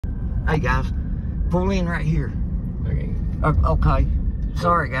Hey guys, pull in right here. Okay. Okay.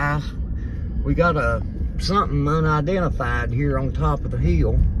 Sorry guys. We got something unidentified here on top of the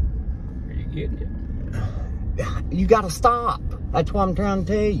hill. Are you getting it? You gotta stop. That's what I'm trying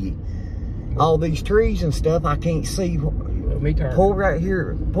to tell you. All these trees and stuff, I can't see. Let me turn. Pull right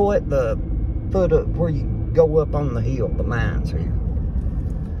here. Pull at the foot of where you go up on the hill, the mines here.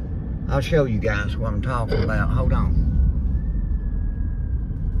 I'll show you guys what I'm talking about. Hold on.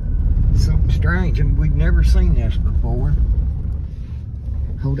 Something strange, and we've never seen this before.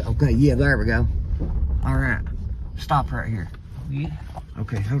 Hold on. Okay, yeah, there we go. All right. Stop right here. Yeah.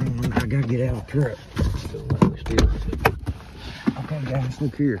 Okay, hold on. I gotta get out of the truck. Okay, guys,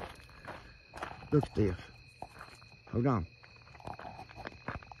 look here. Look at this. Hold on.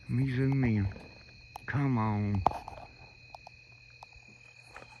 Let me zoom in. Come on.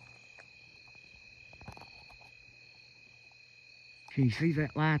 Can you see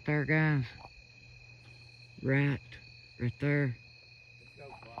that light there, guys? Right there.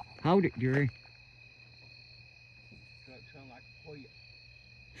 Hold it, Jerry.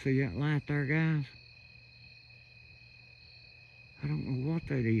 See that light there, guys? I don't know what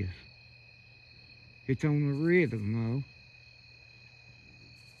that is. It's on the rhythm,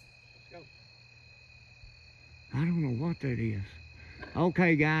 though. I don't know what that is.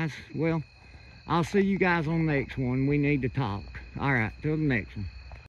 Okay, guys. Well, I'll see you guys on the next one. We need to talk. All right, till the next one.